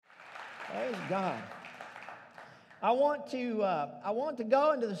Praise God. I want to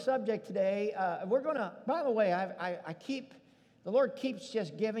go into the subject today. We're going to, by the way, the Lord keeps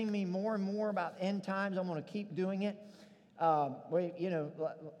just giving me more and more about end times. I'm going to keep doing it. On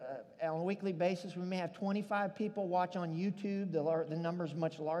a weekly basis, we may have 25 people watch on YouTube. The number's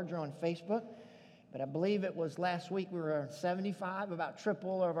much larger on Facebook. But I believe it was last week we were at 75, about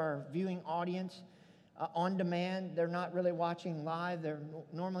triple of our viewing audience on demand. They're not really watching live. They're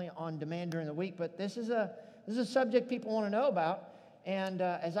normally on demand during the week. But this is a subject people want to know about. And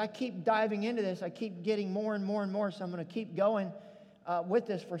as I keep diving into this, I keep getting more and more and more. So I'm going to keep going with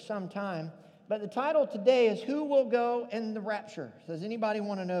this for some time. But the title today is Who Will Go in the Rapture? Does anybody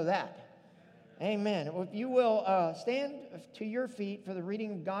want to know that? Amen. If you will stand to your feet for the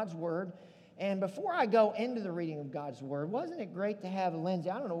reading of God's Word. And before I go into the reading of God's Word, wasn't it great to have Lindsay?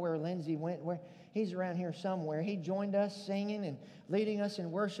 I don't know where Lindsay went. He's around here somewhere. He joined us singing and leading us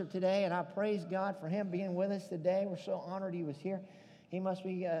in worship today. And I praise God for him being with us today. We're so honored he was here. He must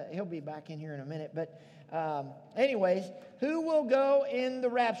be, he'll be back in here in a minute. But anyways, who will go in the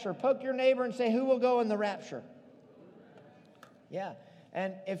rapture? Poke your neighbor and say, who will go in the rapture? Yeah.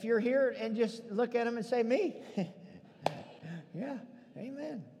 And if you're here and just look at him and say, me. Yeah.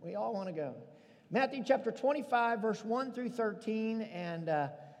 Amen. We all want to go. Matthew chapter 25, verse 1 through 13,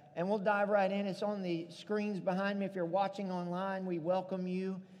 and we'll dive right in. It's on the screens behind me. If you're watching online, we welcome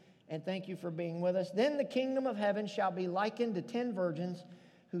you and thank you for being with us. Then the kingdom of heaven shall be likened to 10 virgins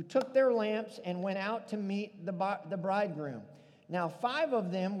who took their lamps and went out to meet the bridegroom. Now 5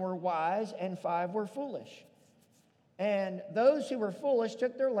 of them were wise and 5 were foolish. And those who were foolish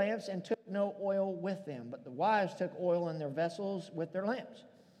took their lamps and took no oil with them. But the wise took oil in their vessels with their lamps.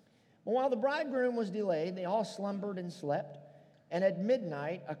 But while the bridegroom was delayed, they all slumbered and slept. And at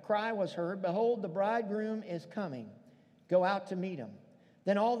midnight a cry was heard, Behold, the bridegroom is coming. Go out to meet him.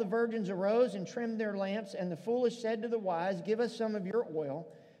 Then all the virgins arose and trimmed their lamps. And the foolish said to the wise, Give us some of your oil,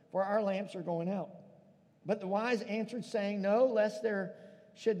 for our lamps are going out. But the wise answered, saying, No, lest there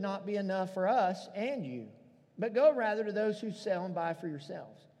should not be enough for us and you. But go rather to those who sell and buy for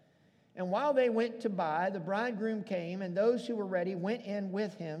yourselves. And while they went to buy, the bridegroom came, and those who were ready went in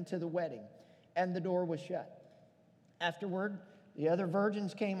with him to the wedding, and the door was shut. Afterward, the other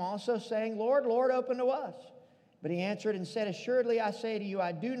virgins came also, saying, Lord, Lord, open to us. But he answered and said, Assuredly I say to you,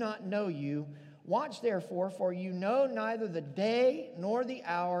 I do not know you. Watch therefore, for you know neither the day nor the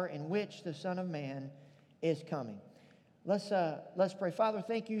hour in which the Son of Man is coming. Let's pray. Father,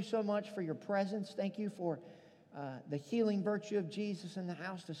 thank you so much for your presence. Thank you for the healing virtue of Jesus in the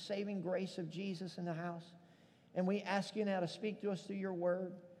house, the saving grace of Jesus in the house. And we ask you now to speak to us through your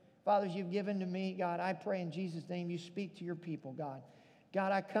word. Fathers, you've given to me, God, I pray in Jesus' name you speak to your people, God.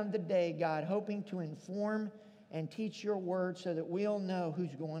 God, I come today, God, hoping to inform and teach your word so that we'll know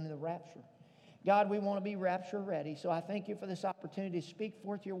who's going to the rapture. God, we want to be rapture ready. So I thank you for this opportunity to speak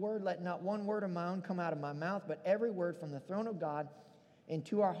forth your word. Let not one word of my own come out of my mouth, but every word from the throne of God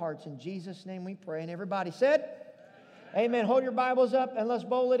into our hearts. In Jesus' name we pray. And everybody said, Amen. Hold your Bibles up and let's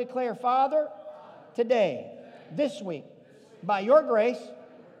boldly declare, Father, today, this week, by your grace,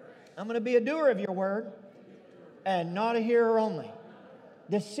 I'm going to be a doer of your word and not a hearer only,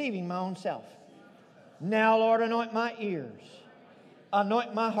 deceiving my own self. Now, Lord, anoint my ears,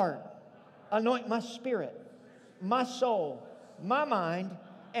 anoint my heart, anoint my spirit, my soul, my mind,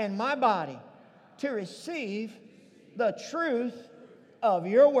 and my body to receive the truth of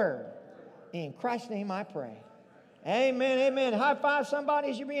your word. In Christ's name I pray. Amen, amen. High five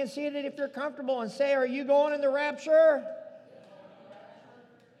somebody as you're being seated if you're comfortable and say, are you going in the rapture?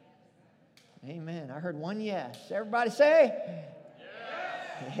 Amen. I heard one yes. Everybody say?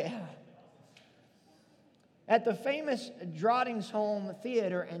 Yes. Yeah. At the famous Drottningholm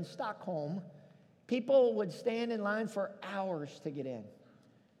Theater in Stockholm, people would stand in line for hours to get in.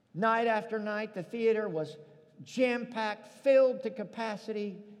 Night after night, the theater was jam-packed, filled to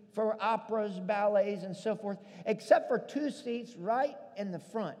capacity for operas, ballets, and so forth, except for 2 seats right in the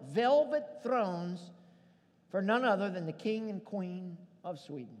front, velvet thrones for none other than the King and Queen of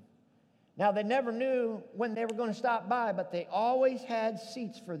Sweden. Now, they never knew when they were going to stop by, but they always had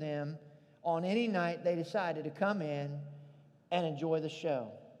seats for them on any night they decided to come in and enjoy the show.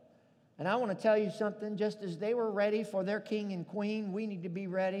 And I want to tell you something, just as they were ready for their king and queen, we need to be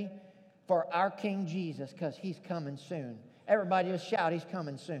ready for our King Jesus, because he's coming soon. Everybody just shout, he's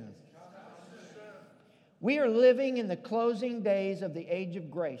coming soon. We are living in the closing days of the age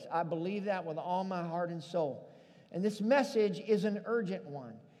of grace. I believe that with all my heart and soul. And this message is an urgent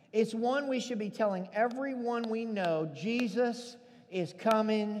one. It's one we should be telling everyone we know, Jesus is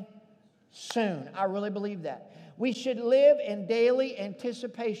coming soon. I really believe that. We should live in daily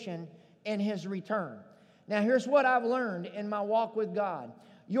anticipation in His return. Now, here's what I've learned in my walk with God.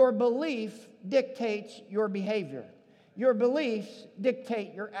 Your belief dictates your behavior. Your beliefs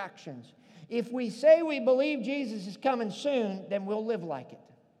dictate your actions. If we say we believe Jesus is coming soon, then we'll live like it.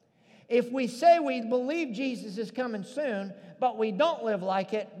 If we say we believe Jesus is coming soon, but we don't live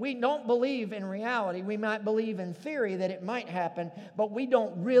like it, we don't believe in reality. We might believe in theory that it might happen, but we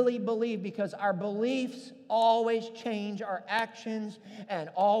don't really believe, because our beliefs always change our actions and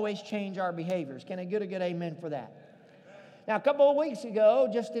always change our behaviors. Can I get a good amen for that? Now, a couple of weeks ago,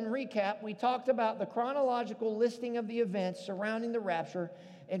 just in recap, we talked about the chronological listing of the events surrounding the rapture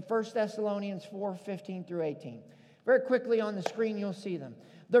in 1 Thessalonians 4:15 through 18. Very quickly on the screen, you'll see them.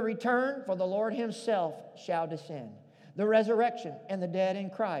 The return, for the Lord Himself shall descend. The resurrection, and the dead in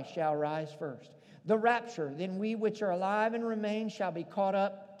Christ shall rise first. The rapture, then we which are alive and remain shall be caught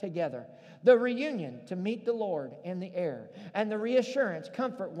up together. The reunion, to meet the Lord in the air. And the reassurance,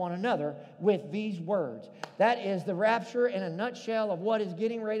 comfort one another with these words. That is the rapture in a nutshell of what is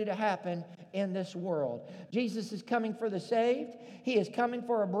getting ready to happen in this world. Jesus is coming for the saved. He is coming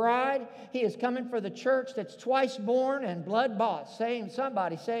for a bride. He is coming for the church that's twice born and blood bought.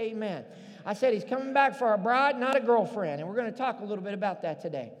 Somebody say amen. I said He's coming back for a bride, not a girlfriend. And we're going to talk a little bit about that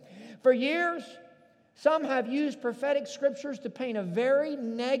today. For years, some have used prophetic scriptures to paint a very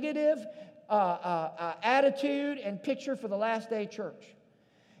negative attitude and picture for the last day church.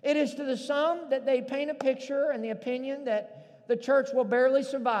 It is to the some that they paint a picture and the opinion that the church will barely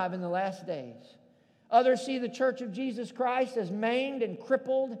survive in the last days. Others see the Church of Jesus Christ as maimed and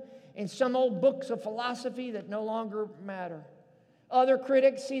crippled in some old books of philosophy that no longer matter. Other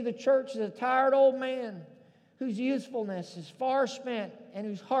critics see the church as a tired old man whose usefulness is far spent and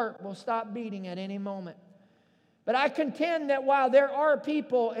whose heart will stop beating at any moment. But I contend that while there are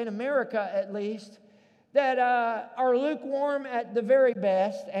people in America, at least, that are lukewarm at the very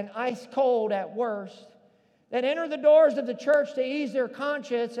best and ice cold at worst, that enter the doors of the church to ease their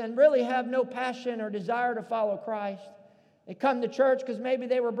conscience and really have no passion or desire to follow Christ. They come to church because maybe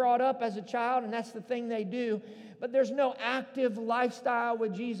they were brought up as a child and that's the thing they do, but there's no active lifestyle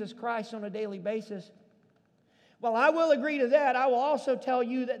with Jesus Christ on a daily basis. Well, I will agree to that. I will also tell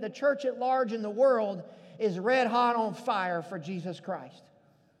you that the church at large in the world is red hot on fire for Jesus Christ.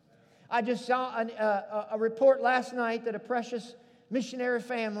 I just saw a report last night that a precious missionary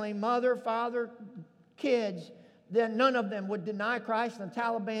family, mother, father, kids, then none of them would deny Christ, and the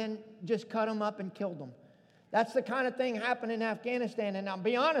Taliban just cut them up and killed them. That's the kind of thing happened in Afghanistan. And I'll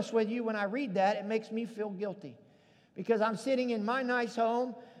be honest with you, when I read that, it makes me feel guilty. Because I'm sitting in my nice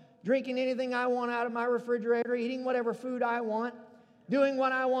home, drinking anything I want out of my refrigerator, eating whatever food I want, doing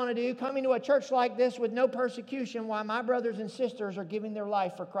what I want to do, coming to a church like this with no persecution while my brothers and sisters are giving their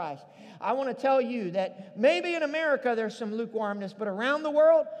life for Christ. I want to tell you that maybe in America there's some lukewarmness, but around the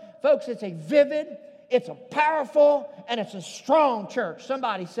world, folks, it's a vivid, it's a powerful, and it's a strong church.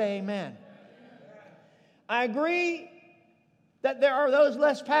 Somebody say amen. I agree that there are those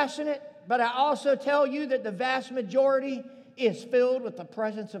less passionate, but I also tell you that the vast majority is filled with the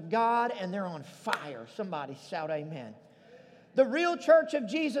presence of God and they're on fire. Somebody shout amen. The real church of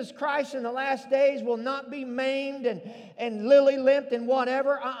Jesus Christ in the last days will not be maimed and lily-limped and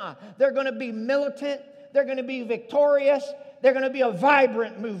whatever. They're going to be militant. They're going to be victorious. They're going to be a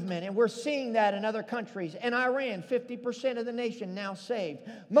vibrant movement, and we're seeing that in other countries. In Iran, 50% of the nation now saved,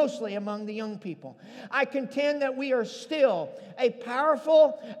 mostly among the young people. I contend that we are still a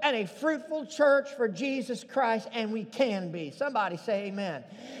powerful and a fruitful church for Jesus Christ, and we can be. Somebody say amen.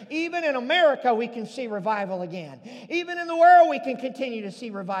 Even in America, we can see revival again. Even in the world, we can continue to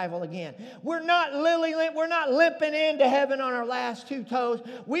see revival again. We're not limping into heaven on our last two toes.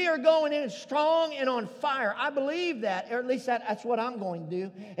 We are going in strong and on fire. I believe that, or at least that's what I'm going to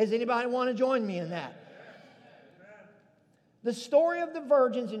do. Does anybody want to join me in that? The story of the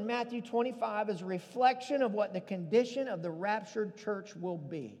virgins in Matthew 25 is a reflection of what the condition of the raptured church will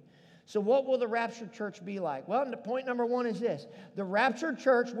be. So what will the raptured church be like? Well, point number one is this. The raptured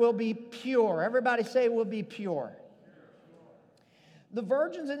church will be pure. Everybody say will be pure. The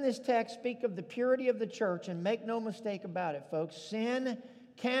virgins in this text speak of the purity of the church, and make no mistake about it, folks. Sin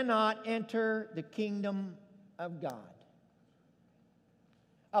cannot enter the kingdom of God.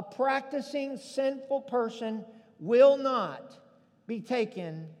 A practicing sinful person will not be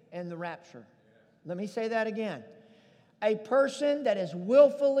taken in the rapture. Let me say that again. A person that is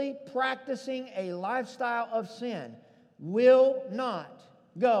willfully practicing a lifestyle of sin will not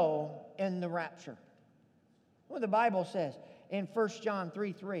go in the rapture. What the Bible says in 1 John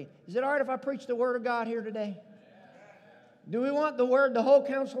 3:3. Is it all right if I preach the Word of God here today? Do we want the Word, the whole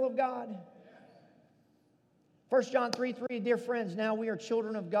counsel of God? 1 John 3:3, dear friends, now we are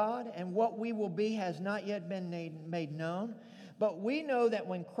children of God, and what we will be has not yet been made known. But we know that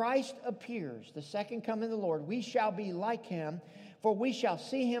when Christ appears, the second coming of the Lord, we shall be like him, for we shall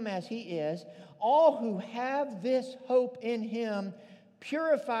see him as he is. All who have this hope in him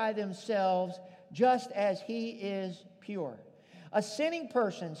purify themselves just as he is pure. A sinning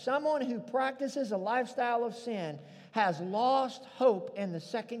person, someone who practices a lifestyle of sin, has lost hope in the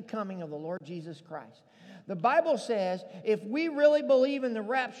second coming of the Lord Jesus Christ. The Bible says if we really believe in the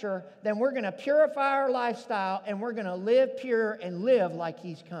rapture, then we're going to purify our lifestyle and we're going to live pure and live like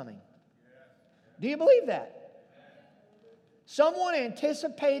he's coming. Do you believe that? Someone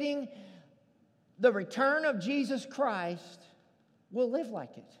anticipating the return of Jesus Christ will live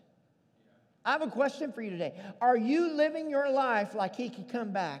like it. I have a question for you today. Are you living your life like he could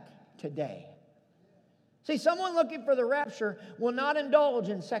come back today? See, someone looking for the rapture will not indulge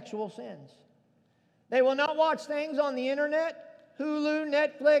in sexual sins. They will not watch things on the internet, Hulu,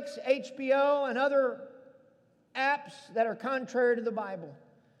 Netflix, HBO, and other apps that are contrary to the Bible.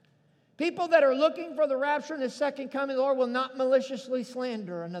 People that are looking for the rapture and the second coming of the Lord will not maliciously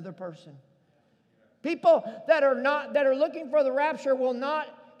slander another person. People that are looking for the rapture will not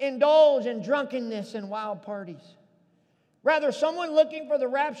indulge in drunkenness and wild parties. Rather, someone looking for the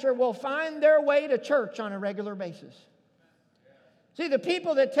rapture will find their way to church on a regular basis. See, the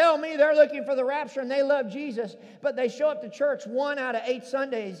people that tell me they're looking for the rapture and they love Jesus, but they show up to church 1 out of 8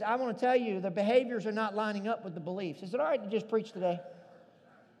 Sundays, I want to tell you, the behaviors are not lining up with the beliefs. Is it all right to just preach today?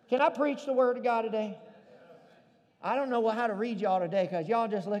 Can I preach the Word of God today? I don't know how to read y'all today because y'all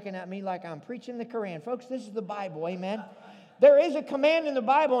just looking at me like I'm preaching the Quran. Folks, this is the Bible, amen? There is a command in the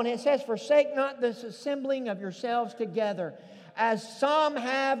Bible, and it says, forsake not this assembling of yourselves together, as some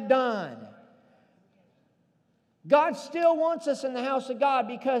have done. God still wants us in the house of God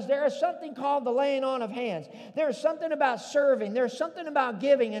because there is something called the laying on of hands. There's something about serving. There's something about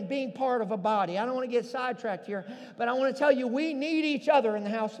giving and being part of a body. I don't want to get sidetracked here, but I want to tell you we need each other in the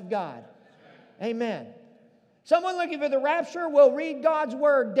house of God. Amen. Someone looking for the rapture will read God's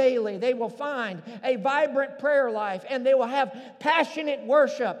Word daily. They will find a vibrant prayer life, and they will have passionate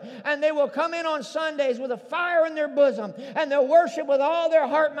worship, and they will come in on Sundays with a fire in their bosom, and they'll worship with all their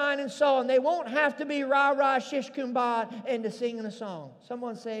heart, mind, and soul, and they won't have to be rah-rah, shish kumbah into singing a song.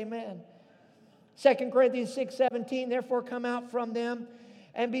 Someone say amen. 2 Corinthians 6:17, therefore come out from them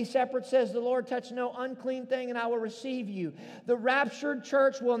and be separate, says the Lord. Touch no unclean thing, and I will receive you. The raptured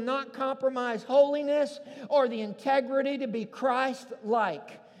church will not compromise holiness or the integrity to be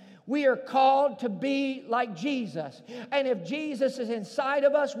Christ-like. We are called to be like Jesus. And if Jesus is inside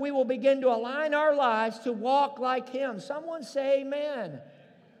of us, we will begin to align our lives to walk like him. Someone say amen.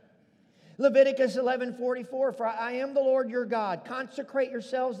 Leviticus 11:44, for I am the Lord your God. Consecrate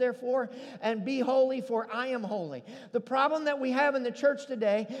yourselves, therefore, and be holy, for I am holy. The problem that we have in the church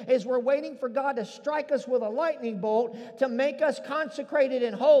today is we're waiting for God to strike us with a lightning bolt to make us consecrated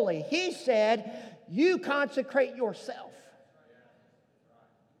and holy. He said, you consecrate yourself.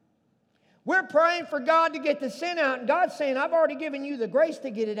 We're praying for God to get the sin out, and God's saying, I've already given you the grace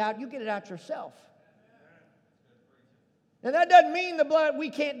to get it out. You get it out yourself. Now that doesn't mean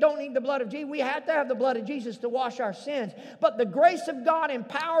don't need the blood of Jesus. We have to have the blood of Jesus to wash our sins. But the grace of God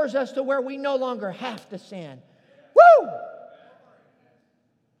empowers us to where we no longer have to sin. Woo!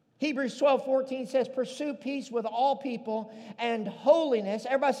 Hebrews 12:14 says, pursue peace with all people and holiness.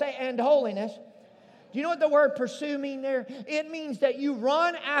 Everybody say, and holiness. Do you know what the word pursue means there? It means that you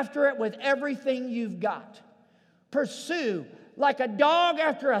run after it with everything you've got. Pursue, like a dog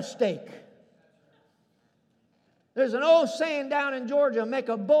after a steak. There's an old saying down in Georgia, make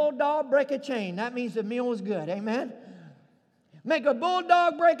a bulldog break a chain. That means the meal was good. Amen? Make a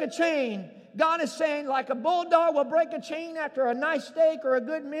bulldog break a chain. God is saying, like a bulldog will break a chain after a nice steak or a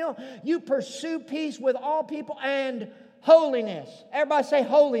good meal, you pursue peace with all people and holiness. Everybody say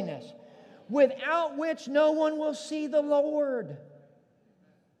holiness. Without which no one will see the Lord.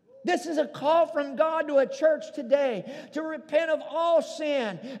 This is a call from God to a church today to repent of all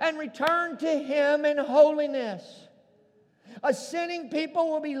sin and return to him in holiness. A sinning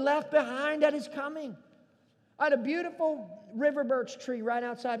people will be left behind at his coming. I had a beautiful river birch tree right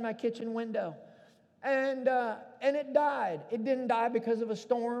outside my kitchen window. And it died. It didn't die because of a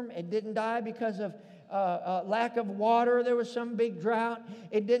storm. It didn't die because of lack of water. There was some big drought.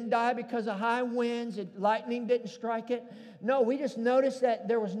 It didn't die because of high winds. Lightning didn't strike it. No, we just noticed that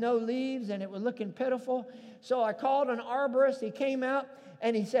there was no leaves and it was looking pitiful. So I called an arborist. He came out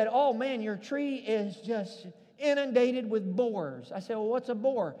and he said, oh man, your tree is just inundated with borers. I said, well, what's a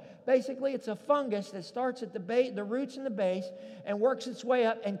borer? Basically, it's a fungus that starts at the roots and the base and works its way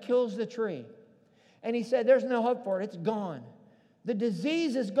up and kills the tree. And he said, there's no hope for it. It's gone. The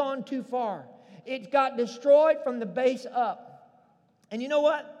disease has gone too far. It got destroyed from the base up. And you know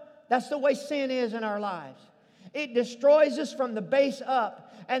what? That's the way sin is in our lives. It destroys us from the base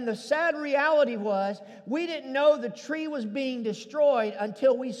up. And the sad reality was, we didn't know the tree was being destroyed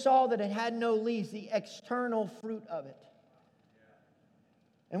until we saw that it had no leaves, the external fruit of it.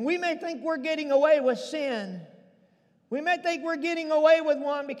 And we may think we're getting away with sin. We may think we're getting away with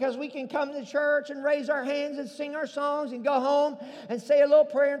one because we can come to church and raise our hands and sing our songs and go home and say a little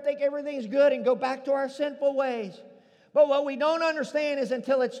prayer and think everything's good and go back to our sinful ways. But what we don't understand is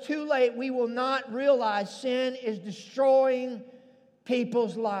until it's too late, we will not realize sin is destroying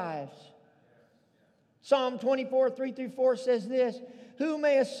people's lives. Psalm 24, 3-4 says this, who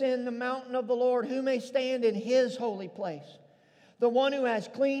may ascend the mountain of the Lord? Who may stand in His holy place? The one who has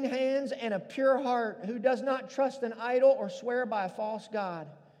clean hands and a pure heart, who does not trust an idol or swear by a false god.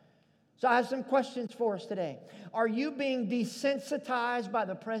 So I have some questions for us today. Are you being desensitized by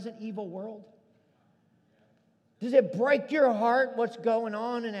the present evil world? Does it break your heart what's going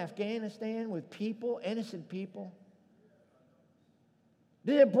on in Afghanistan with people, innocent people?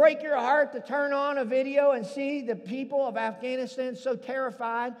 Did it break your heart to turn on a video and see the people of Afghanistan so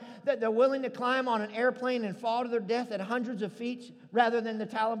terrified that they're willing to climb on an airplane and fall to their death at hundreds of feet rather than the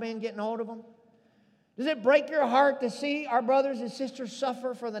Taliban getting a hold of them? Does it break your heart to see our brothers and sisters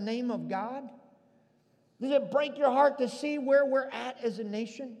suffer for the name of God? Does it break your heart to see where we're at as a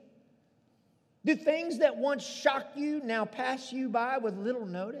nation? Do things that once shocked you now pass you by with little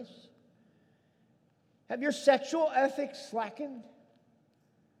notice? Have your sexual ethics slackened?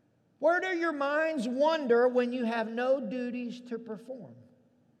 Where do your minds wander when you have no duties to perform?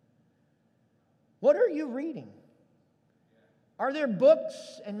 What are you reading? Are there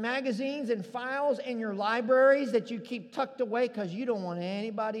books and magazines and files in your libraries that you keep tucked away because you don't want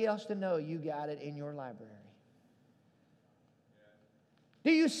anybody else to know you got it in your library?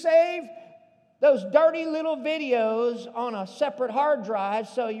 Do you save those dirty little videos on a separate hard drive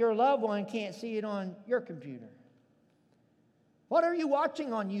so your loved one can't see it on your computer? What are you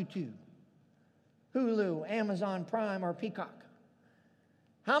watching on YouTube, Hulu, Amazon Prime, or Peacock?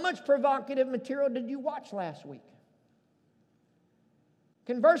 How much provocative material did you watch last week?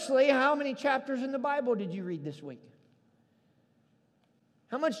 Conversely, how many chapters in the Bible did you read this week?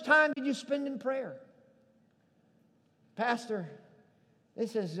 How much time did you spend in prayer? Pastor,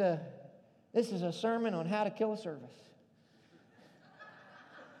 this is a sermon on how to kill a service.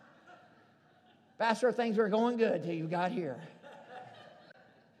 Pastor, things were going good till you got here.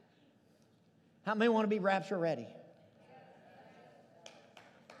 How many want to be rapture ready?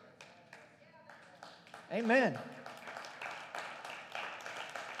 Amen.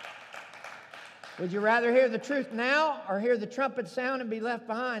 Would you rather hear the truth now or hear the trumpet sound and be left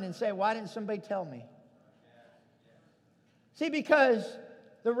behind and say, why didn't somebody tell me? See, because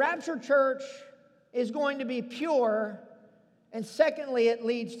the rapture church is going to be pure, and secondly, it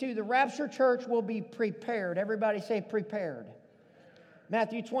leads to the rapture church will be prepared. Everybody say prepared.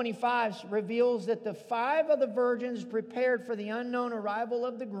 Matthew 25 reveals that the 5 of the virgins prepared for the unknown arrival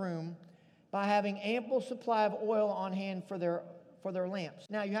of the groom by having ample supply of oil on hand for their lamps.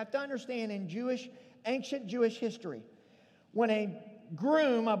 Now, you have to understand in ancient Jewish history, when a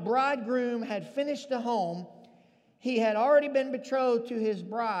bridegroom had finished a home, he had already been betrothed to his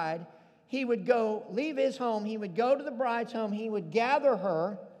bride. He would leave his home, he would go to the bride's home, he would gather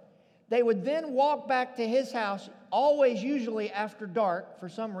her. They would then walk back to his house, always usually after dark, for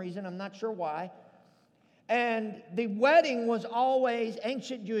some reason, I'm not sure why. And the wedding was always,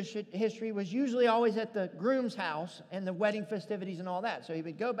 ancient Jewish history, was usually always at the groom's house and the wedding festivities and all that. So he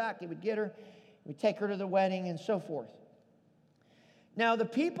would go back, he would get her, he would take her to the wedding and so forth. Now, the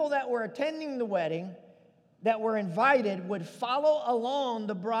people that were attending the wedding, that were invited, would follow along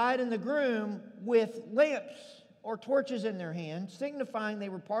the bride and the groom with lamps or torches in their hands, signifying they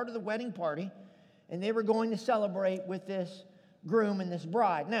were part of the wedding party and they were going to celebrate with this groom and this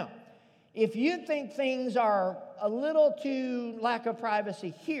bride. Now, if you think things are a little too lack of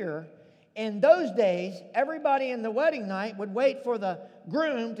privacy here, in those days, everybody in the wedding night would wait for the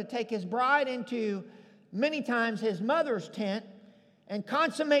groom to take his bride into, many times, his mother's tent and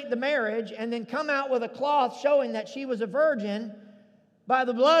consummate the marriage and then come out with a cloth showing that she was a virgin by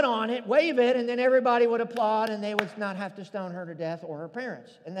the blood on it, wave it, and then everybody would applaud and they would not have to stone her to death or her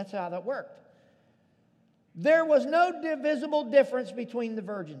parents. And that's how that worked. There was no visible difference between the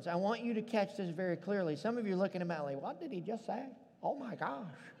virgins. I want you to catch this very clearly. Some of you are looking at me like, what did he just say? Oh my gosh.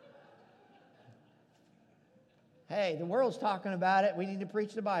 Hey, the world's talking about it. We need to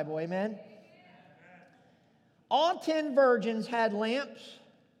preach the Bible, amen? All 10 virgins had lamps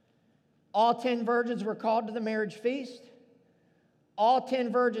All 10 virgins were called to the marriage feast. All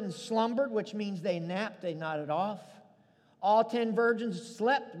 10 virgins slumbered, which means they napped, they nodded off. All 10 virgins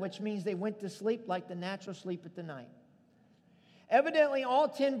slept, which means they went to sleep like the natural sleep at the night. Evidently, all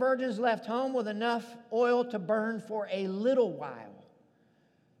 10 virgins left home with enough oil to burn for a little while.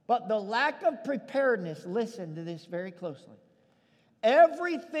 But the lack of preparedness, listen to this very closely.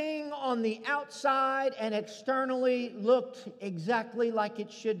 Everything on the outside and externally looked exactly like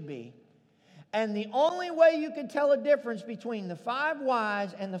it should be. And the only way you could tell a difference between the 5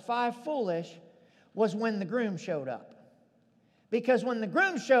 wise and the 5 foolish was when the groom showed up. Because when the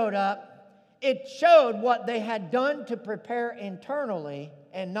groom showed up, it showed what they had done to prepare internally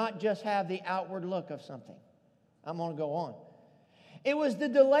and not just have the outward look of something. I'm going to go on. It was the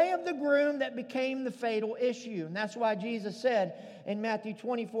delay of the groom that became the fatal issue. And that's why Jesus said in Matthew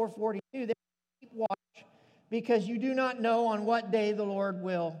 24:42, that keep watch because you do not know on what day the Lord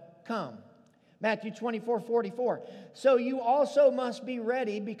will come. Matthew 24:44. So you also must be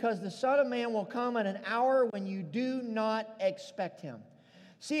ready because the Son of Man will come at an hour when you do not expect him.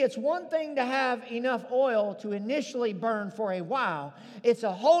 See, it's one thing to have enough oil to initially burn for a while. It's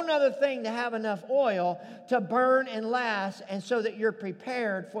a whole other thing to have enough oil to burn and last, and so that you're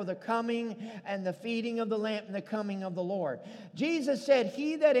prepared for the coming and the feeding of the lamp and the coming of the Lord. Jesus said,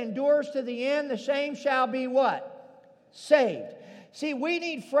 he that endures to the end, the same shall be what? Saved. See, we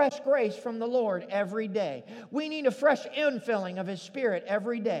need fresh grace from the Lord every day. We need a fresh infilling of His Spirit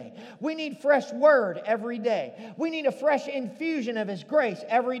every day. We need fresh word every day. We need a fresh infusion of His grace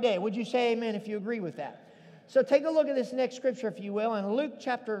every day. Would you say amen if you agree with that? So take a look at this next scripture, if you will, in Luke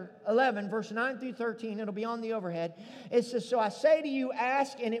chapter 11, verse 9 through 13. It'll be on the overhead. It says, so I say to you,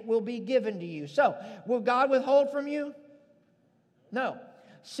 ask and it will be given to you. So, will God withhold from you? No.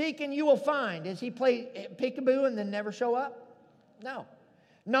 Seek and you will find. Does He play peekaboo and then never show up? No.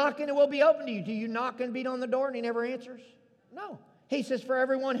 Knock and it will be open to you. Do you knock and beat on the door and He never answers? No. He says, for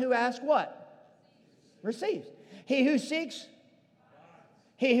everyone who asks what? Receives. He who seeks?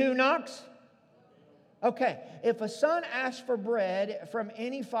 He who knocks? Okay. If a son asks for bread from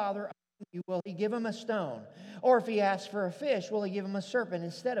any father, will he give him a stone? Or if he asks for a fish, will he give him a serpent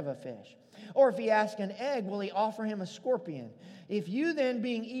instead of a fish? Or if he asks an egg, will he offer him a scorpion? If you then,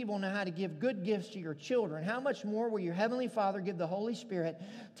 being evil, know how to give good gifts to your children, how much more will your heavenly Father give the Holy Spirit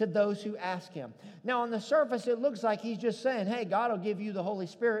to those who ask Him? Now, on the surface, it looks like He's just saying, hey, God will give you the Holy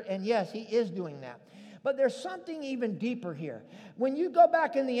Spirit. And yes, He is doing that. But there's something even deeper here. When you go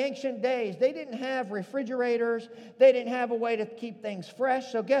back in the ancient days, they didn't have refrigerators. They didn't have a way to keep things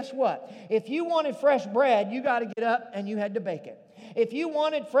fresh. So guess what? If you wanted fresh bread, you got to get up and you had to bake it. If you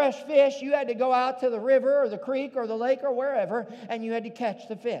wanted fresh fish, you had to go out to the river or the creek or the lake or wherever, and you had to catch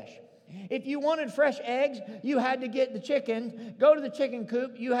the fish. If you wanted fresh eggs, you had to get the chicken, go to the chicken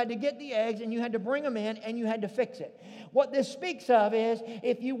coop, you had to get the eggs, and you had to bring them in, and you had to fix it. What this speaks of is,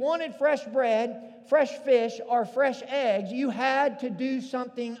 if you wanted fresh bread, fresh fish, or fresh eggs, you had to do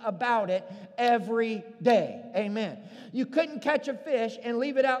something about it every day. Amen. You couldn't catch a fish and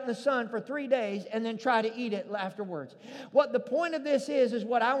leave it out in the sun for 3 days and then try to eat it afterwards. What the point of this is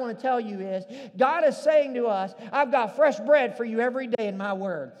what I want to tell you is, God is saying to us, I've got fresh bread for you every day in my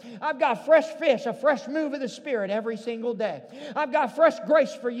word. I've got fresh fish, a fresh move of the Spirit every single day. I've got fresh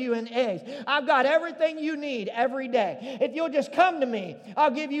grace for you in eggs. I've got everything you need every day. If you'll just come to me,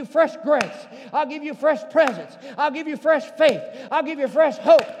 I'll give you fresh grace. I'll give you fresh presence. I'll give you fresh faith. I'll give you fresh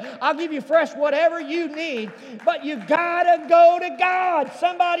hope. I'll give you fresh whatever you need. But you've got to go to God.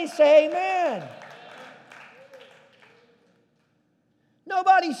 Somebody say amen.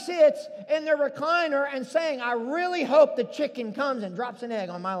 Nobody sits in their recliner and saying, I really hope the chicken comes and drops an egg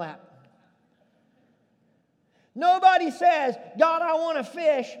on my lap. Nobody says, God, I want a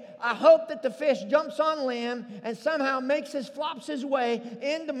fish. I hope that the fish jumps on land and somehow flops his way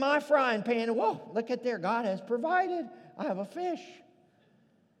into my frying pan. Whoa, look at there. God has provided. I have a fish.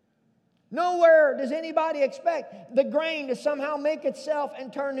 Nowhere does anybody expect the grain to somehow make itself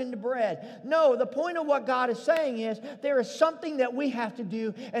and turn into bread. No, the point of what God is saying is there is something that we have to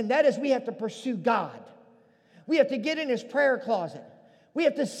do, and that is we have to pursue God. We have to get in His prayer closet. We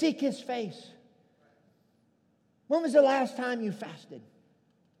have to seek His face. When was the last time you fasted?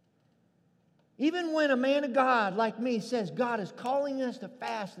 Even when a man of God like me says God is calling us to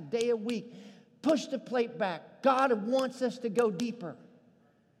fast a day a week, push the plate back. God wants us to go deeper.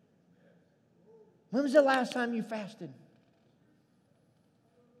 When was the last time you fasted?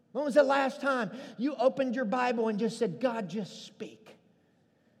 When was the last time you opened your Bible and just said, God, just speak?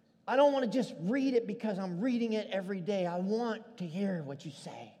 I don't want to just read it because I'm reading it every day. I want to hear what you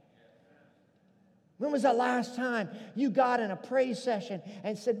say. When was the last time you got in a praise session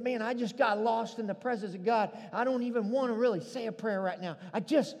and said, man, I just got lost in the presence of God. I don't even want to really say a prayer right now. I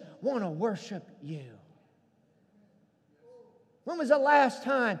just want to worship you. When was the last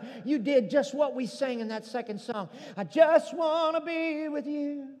time you did just what we sang in that second song? I just want to be with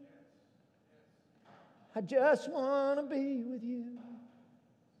you. I just want to be with you.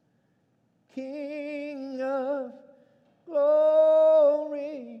 King of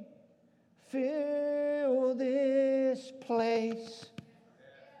glory, fill this place.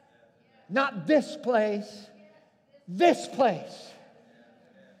 Not this place, this place.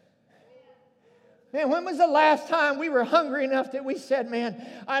 Man, when was the last time we were hungry enough that we said, man,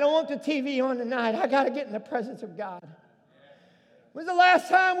 I don't want the TV on tonight. I got to get in the presence of God. When was the last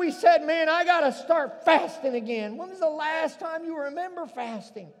time we said, man, I got to start fasting again? When was the last time you remember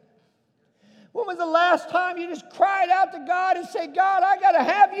fasting? When was the last time you just cried out to God and said, God, I got to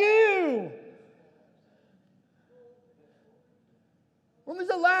have you? When was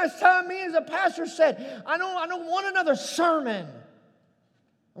the last time me as a pastor said, I don't want another sermon.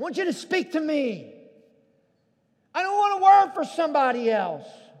 I want you to speak to me. I don't want a word for somebody else.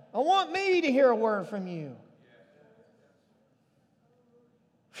 I want me to hear a word from you.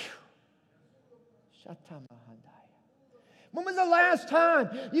 When was the last time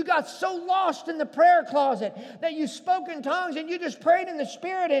you got so lost in the prayer closet that you spoke in tongues and you just prayed in the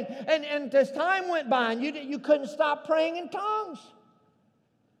Spirit and as time went by and you couldn't stop praying in tongues?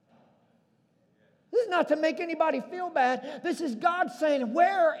 This is not to make anybody feel bad. This is God saying,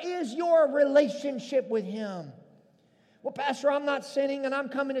 where is your relationship with Him? Well, Pastor, I'm not sinning and I'm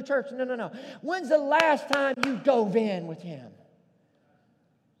coming to church. No. When's the last time you dove in with Him?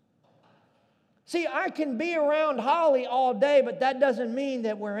 See, I can be around Holly all day, but that doesn't mean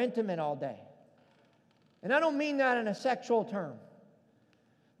that we're intimate all day. And I don't mean that in a sexual term.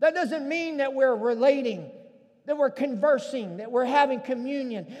 That doesn't mean that we're relating, that we're conversing, that we're having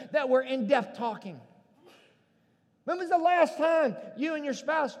communion, that we're in-depth talking. When was the last time you and your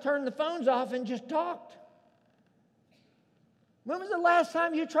spouse turned the phones off and just talked? When was the last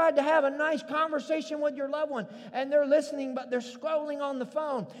time you tried to have a nice conversation with your loved one and they're listening but they're scrolling on the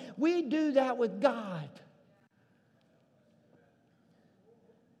phone? We do that with God.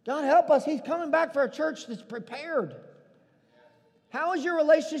 God help us. He's coming back for a church that's prepared. How is your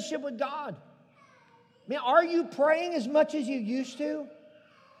relationship with God? I mean, are you praying as much as you used to?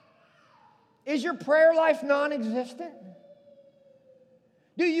 Is your prayer life non-existent?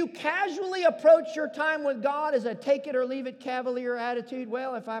 Do you casually approach your time with God as a take it or leave it cavalier attitude?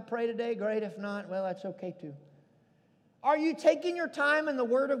 Well, if I pray today, great. If not, well, that's okay too. Are you taking your time in the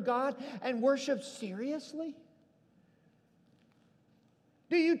Word of God and worship seriously?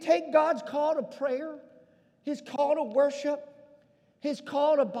 Do you take God's call to prayer, His call to worship, His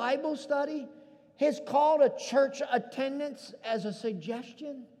call to Bible study, His call to church attendance as a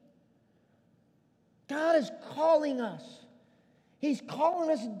suggestion? God is calling us. He's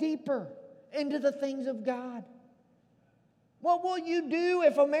calling us deeper into the things of God. What will you do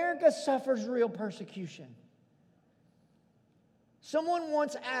if America suffers real persecution? Someone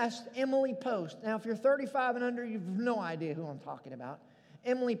once asked Emily Post. Now, if you're 35 and under, you have no idea who I'm talking about.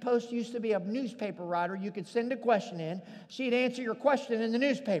 Emily Post used to be a newspaper writer. You could send a question in. She'd answer your question in the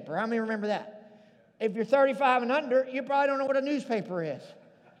newspaper. How many remember that? If you're 35 and under, you probably don't know what a newspaper is.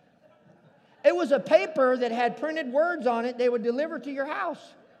 It was a paper that had printed words on it they would deliver to your house.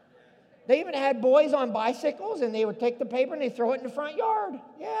 They even had boys on bicycles, and they would take the paper and they throw it in the front yard.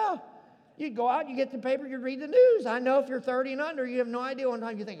 Yeah. You'd go out, you get the paper, you'd read the news. I know if you're 30 and under, you have no idea. One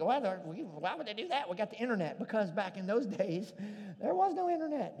time you think, well, why would they do that? We got the internet. Because back in those days, there was no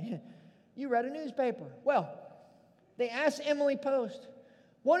internet. You read a newspaper. Well, they asked Emily Post,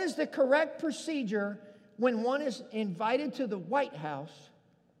 what is the correct procedure when one is invited to the White House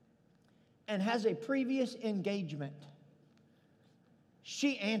and has a previous engagement?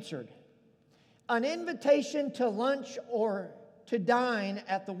 She answered, an invitation to lunch or to dine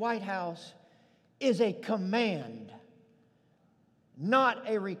at the White House is a command, not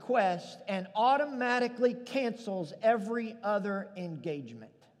a request, and automatically cancels every other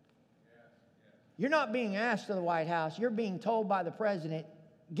engagement. You're not being asked to the White House. You're being told by the president,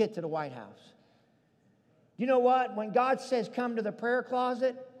 get to the White House. You know what? When God says come to the prayer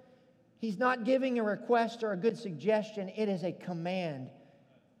closet, He's not giving a request or a good suggestion. It is a command.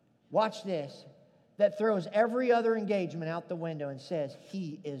 Watch this. That throws every other engagement out the window and says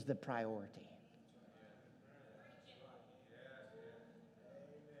He is the priority.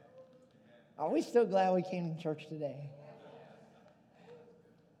 Are we still glad we came to church today?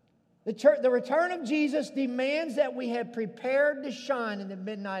 The return of Jesus demands that we have prepared to shine in the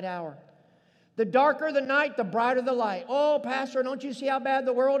midnight hour. The darker the night, the brighter the light. Oh, Pastor, don't you see how bad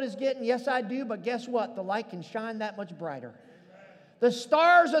the world is getting? Yes, I do, but guess what? The light can shine that much brighter. The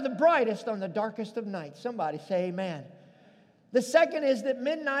stars are the brightest on the darkest of nights. Somebody say amen. The second is that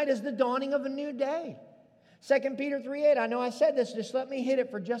midnight is the dawning of a new day. 2 Peter 3:8, I know I said this, just let me hit it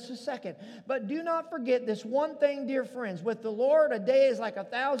for just a second. But do not forget this one thing, dear friends. With the Lord, a day is like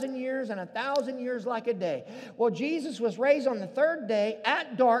 1,000 years, and 1,000 years like a day. Well, Jesus was raised on the third day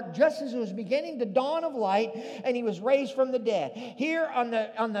at dark, just as it was beginning to dawn of light, and He was raised from the dead. Here on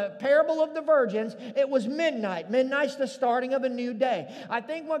the parable of the virgins, it was midnight. Midnight's the starting of a new day. I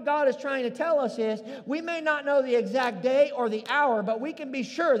think what God is trying to tell us is, we may not know the exact day or the hour, but we can be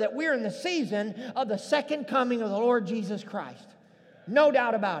sure that we're in the season of the second coming of the Lord Jesus Christ. No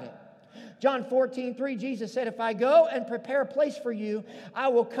doubt about it. John 14:3, Jesus said, if I go and prepare a place for you, I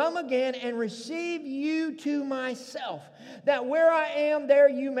will come again and receive you to myself, that where I am, there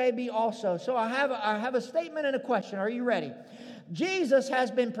you may be also. So I have a statement and a question. Are you ready? Jesus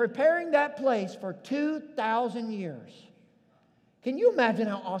has been preparing that place for 2,000 years. Can you imagine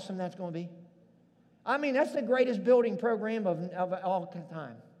how awesome that's going to be? I mean, that's the greatest building program of all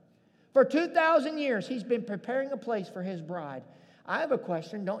time. For 2,000 years, He's been preparing a place for His bride. I have a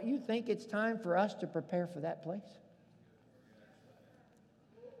question. Don't you think it's time for us to prepare for that place?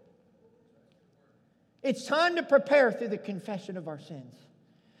 It's time to prepare through the confession of our sins.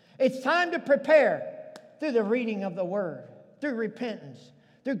 It's time to prepare through the reading of the Word, through repentance,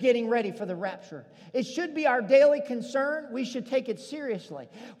 through getting ready for the rapture. It should be our daily concern. We should take it seriously.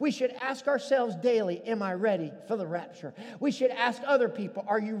 We should ask ourselves daily, am I ready for the rapture? We should ask other people,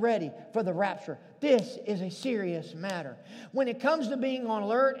 are you ready for the rapture? This is a serious matter. When it comes to being on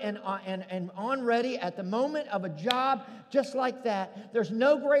alert and on ready at the moment of a job just like that, there's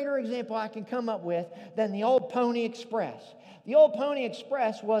no greater example I can come up with than the old Pony Express. The old Pony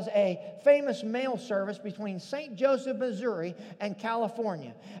Express was a famous mail service between St. Joseph, Missouri and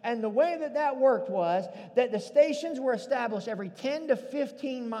California. And the way that worked was that the stations were established every 10 to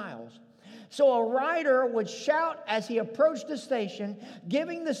 15 miles. So a rider would shout as he approached the station,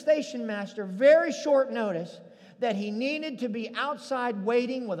 giving the station master very short notice that he needed to be outside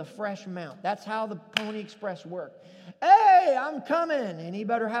waiting with a fresh mount. That's how the Pony Express worked. Hey, I'm coming. And he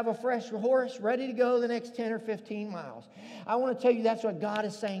better have a fresh horse ready to go the next 10 or 15 miles. I want to tell you that's what God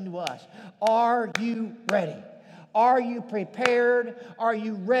is saying to us. Are you ready? Are you prepared? Are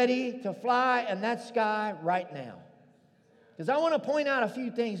you ready to fly in that sky right now? Because I want to point out a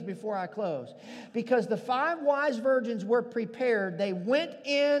few things before I close. Because the 5 wise virgins were prepared. They went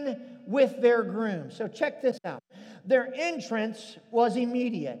in with their grooms. So check this out. Their entrance was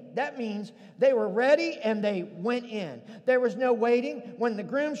immediate. That means they were ready and they went in. There was no waiting. When the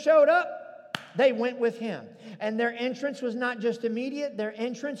groom showed up, they went with him. And their entrance was not just immediate, their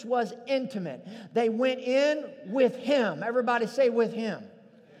entrance was intimate. They went in with him. Everybody say with him.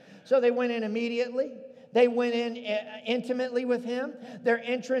 So they went in immediately. They went in intimately with him. Their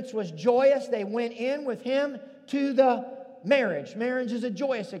entrance was joyous. They went in with him to the marriage. Marriage is a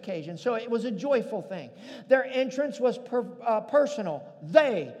joyous occasion, so it was a joyful thing. Their entrance was personal.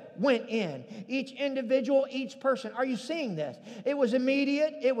 They went in. Each individual, each person. Are you seeing this? It was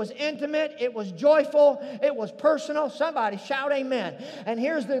immediate. It was intimate. It was joyful. It was personal. Somebody shout amen. And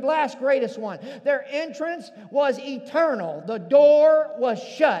here's the last greatest one. Their entrance was eternal. The door was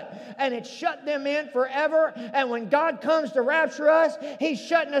shut, and it shut them in forever. And when God comes to rapture us, He's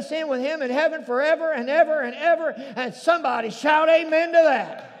shutting us in with Him in heaven forever and ever and ever. And somebody shout amen to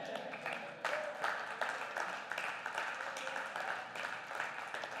that.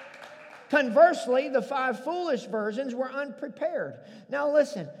 Conversely, the 5 foolish virgins were unprepared. Now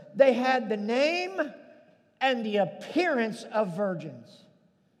listen, they had the name and the appearance of virgins.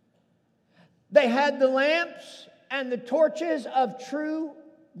 They had the lamps and the torches of true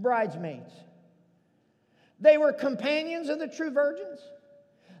bridesmaids. They were companions of the true virgins.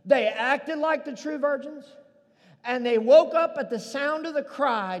 They acted like the true virgins. And they woke up at the sound of the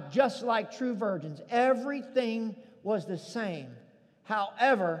cry just like true virgins. Everything was the same.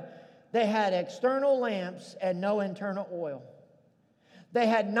 However, they had external lamps and no internal oil. They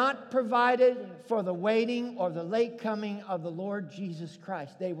had not provided for the waiting or the late coming of the Lord Jesus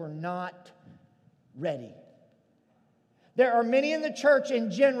Christ. They were not ready. There are many in the church in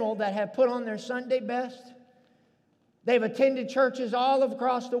general that have put on their Sunday best. They've attended churches all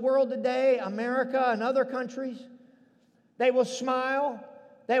across the world today, America and other countries. They will smile.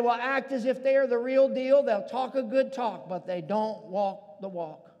 They will act as if they are the real deal. They'll talk a good talk, but they don't walk the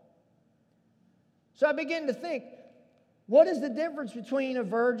walk. So I begin to think, what is the difference between a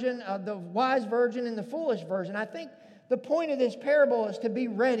virgin, the wise virgin and the foolish virgin? I think The point of this parable is to be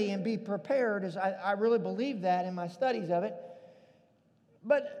ready and be prepared, as I really believe that in my studies of it.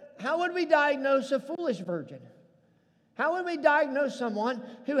 But how would we diagnose a foolish virgin? How would we diagnose someone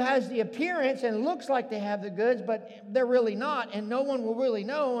who has the appearance and looks like they have the goods, but they're really not, and no one will really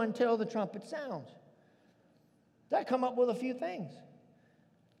know until the trumpet sounds? I come up with a few things.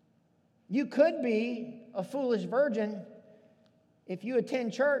 You could be a foolish virgin if you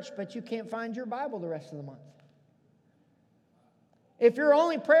attend church, but you can't find your Bible the rest of the month. If your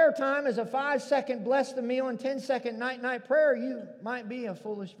only prayer time is a 5-second bless the meal and 10-second night-night prayer, you might be a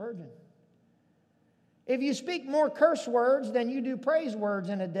foolish virgin. If you speak more curse words than you do praise words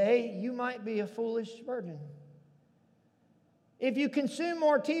in a day, you might be a foolish virgin. If you consume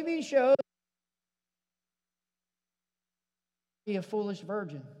more TV shows, be a foolish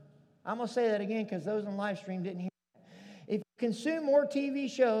virgin. I'm going to say that again because those on live stream didn't hear that. If you consume more TV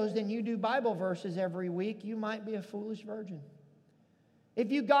shows than you do Bible verses every week, you might be a foolish virgin. If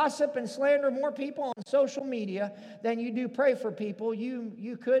you gossip and slander more people on social media than you do pray for people,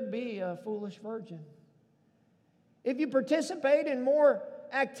 you could be a foolish virgin. If you participate in more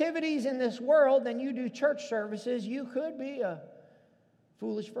activities in this world than you do church services, you could be a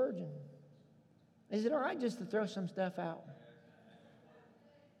foolish virgin. Is it all right just to throw some stuff out?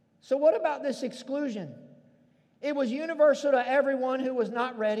 So what about this exclusion? It was universal to everyone who was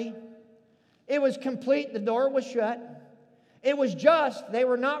not ready. It was complete, the door was shut. It was just, they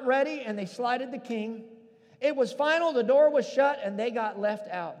were not ready and they slighted the king. It was final, the door was shut and they got left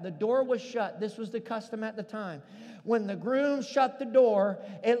out. The door was shut. This was the custom at the time. When the groom shut the door,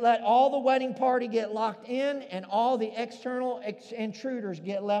 it let all the wedding party get locked in and all the external intruders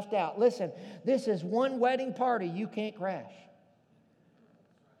get left out. Listen, this is one wedding party you can't crash.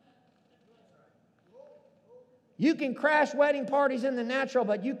 You can crash wedding parties in the natural,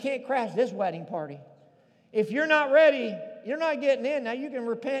 but you can't crash this wedding party. If you're not ready, you're not getting in. Now, you can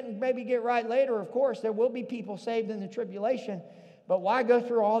repent and maybe get right later. Of course, there will be people saved in the tribulation. But why go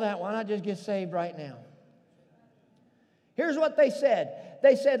through all that? Why not just get saved right now? Here's what they said.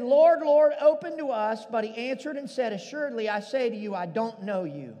 They said, Lord, Lord, open to us. But he answered and said, assuredly, I say to you, I don't know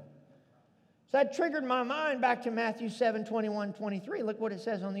you. So that triggered my mind back to Matthew 7, 21, 23. Look what it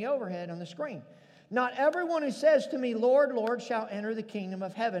says on the overhead on the screen. Not everyone who says to me, Lord, Lord, shall enter the kingdom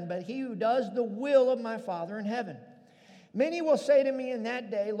of heaven, but he who does the will of my Father in heaven. Many will say to me in that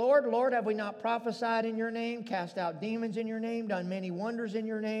day, Lord, Lord, have we not prophesied in your name, cast out demons in your name, done many wonders in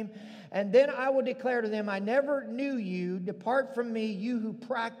your name? And then I will declare to them, I never knew you. Depart from me, you who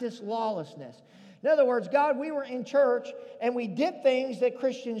practice lawlessness. In other words, God, we were in church and we did things that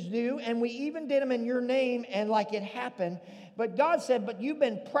Christians do, and we even did them in your name and like it happened. But God said, but you've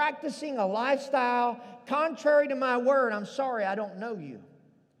been practicing a lifestyle contrary to my word. I'm sorry, I don't know you.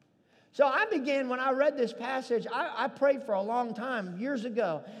 So I began, when I read this passage, I prayed for a long time, years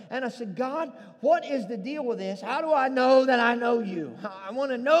ago. And I said, God, what is the deal with this? How do I know that I know you? I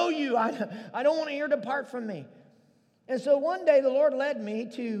want to know you. I don't want to hear depart from me. And so one day the Lord led me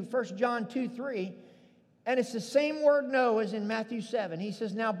to 1 John 2:3. And it's the same word know as in Matthew 7. He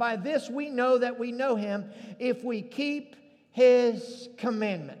says, now by this we know that we know him if we keep his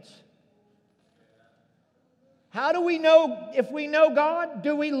commandments. How do we know if we know God?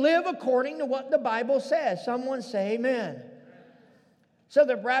 Do we live according to what the Bible says? Someone say amen. So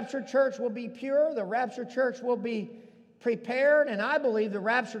the rapture church will be pure. The rapture church will be prepared. And I believe the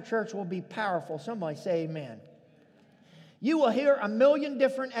rapture church will be powerful. Somebody say amen. You will hear a million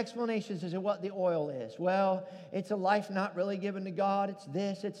different explanations as to what the oil is. Well, it's a life not really given to God. It's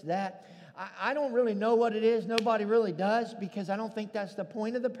this, it's that. I don't really know what it is. Nobody really does, because I don't think that's the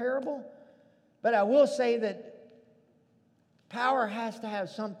point of the parable. But I will say that power has to have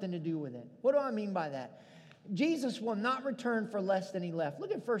something to do with it. What do I mean by that? Jesus will not return for less than he left.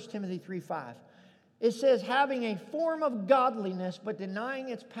 Look at 1 Timothy 3:5. It says, having a form of godliness, but denying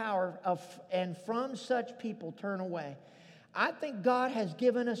its power, and from such people turn away. I think God has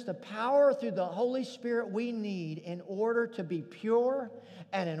given us the power through the Holy Spirit we need in order to be pure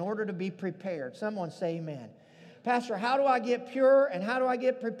and in order to be prepared. Someone say amen. Pastor, how do I get pure and how do I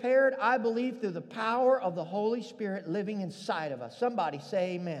get prepared? I believe through the power of the Holy Spirit living inside of us. Somebody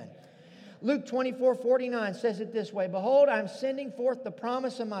say amen. Luke 24:49 says it this way. Behold, I am sending forth the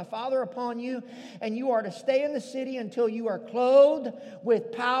promise of my Father upon you, and you are to stay in the city until you are clothed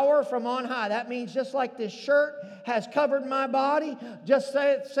with power from on high. That means just like this shirt has covered my body. Just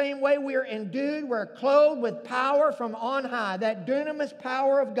the same way we are endued, we're clothed with power from on high, that dunamis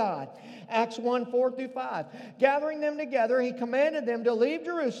power of God. Acts 1, 4 through 5. Gathering them together, he commanded them to leave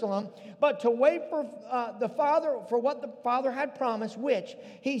Jerusalem, but to wait for what the Father had promised, which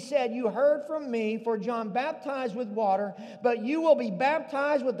he said, you heard from me, for John baptized with water, but you will be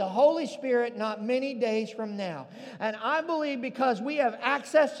baptized with the Holy Spirit not many days from now. And I believe because we have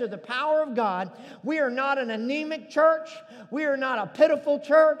access to the power of God, we are not an anemic church. We are not a pitiful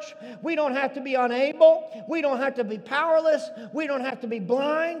church. We don't have to be unable. We don't have to be powerless. We don't have to be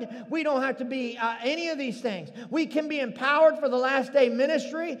blind. We don't have to be any of these things. We can be empowered for the last day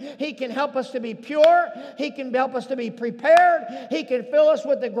ministry. He can help us to be pure. He can help us to be prepared. He can fill us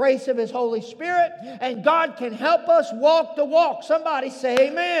with the grace of His Holy Spirit. And God can help us walk the walk. Somebody say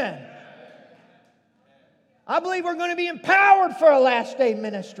amen. I believe we're going to be empowered for a last day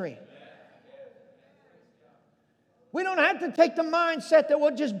ministry. We don't have to take the mindset that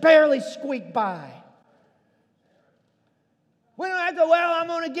we'll just barely squeak by. We don't have to, I'm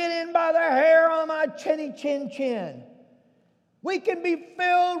going to get in by the hair on my chinny chin. We can be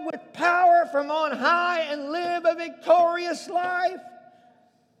filled with power from on high and live a victorious life.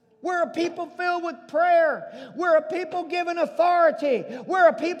 We're a people filled with prayer. We're a people given authority. We're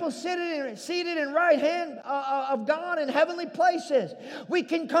a people seated in right hand of God in heavenly places. We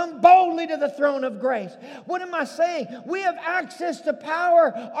can come boldly to the throne of grace. What am I saying? We have access to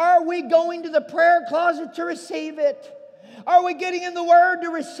power. Are we going to the prayer closet to receive it? Are we getting in the Word to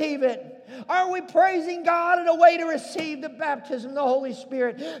receive it? Are we praising God in a way to receive the baptism of the Holy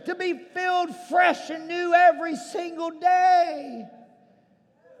Spirit? To be filled fresh and new every single day?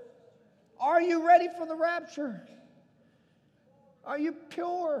 Are you ready for the rapture? Are you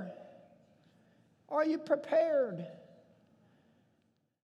pure? Are you prepared?